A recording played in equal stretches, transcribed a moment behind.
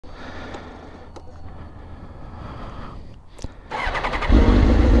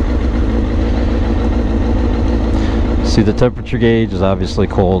See, the temperature gauge is obviously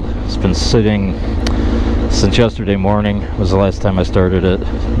cold. It's been sitting since yesterday morning was the last time I started it.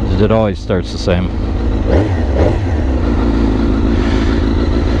 It always starts the same.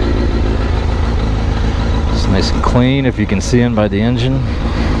 It's nice and clean, if you can see in by the engine.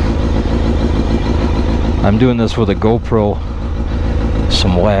 I'm doing this with a GoPro,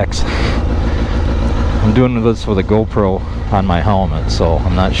 some wax. I'm doing this with a GoPro on my helmet, so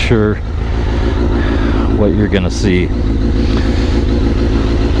I'm not sure what you're gonna see.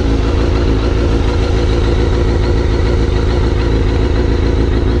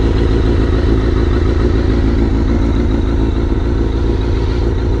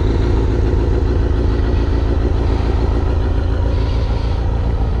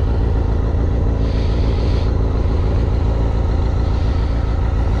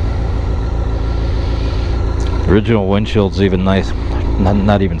 Original windshield's even nice,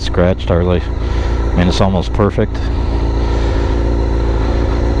 not even scratched hardly. I mean, it's almost perfect. Look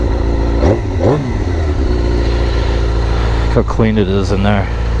how clean it is in there.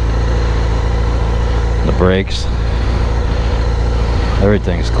 The brakes,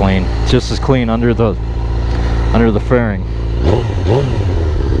 everything's clean. It's just as clean under the fairing.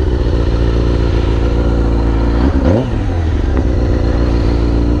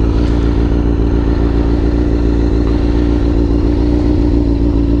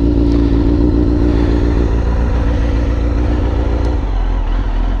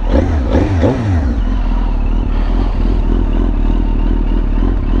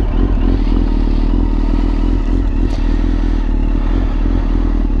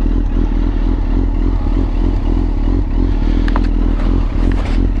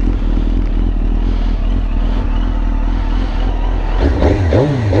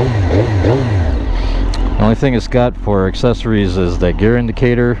 The only thing it's got for accessories is the gear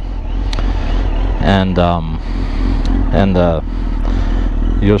indicator and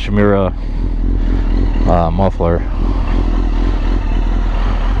Yoshimura muffler.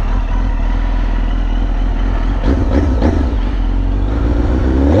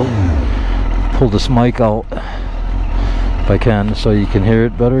 Pull this mic out if I can so you can hear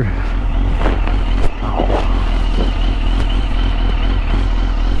it better.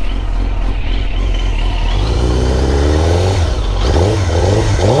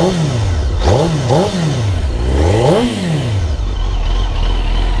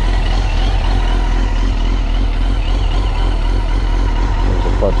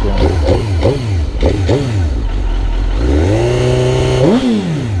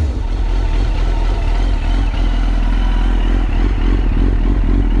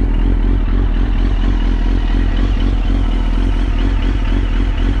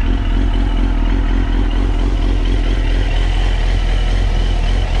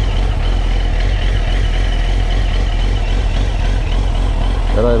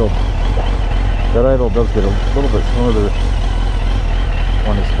 That idle does get a little bit smoother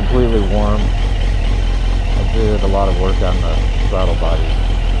when it's completely warm. I did a lot of work on the throttle body,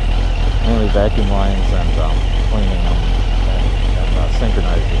 mainly vacuum lines and cleaning them and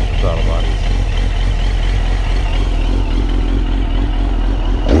synchronizing the throttle bodies.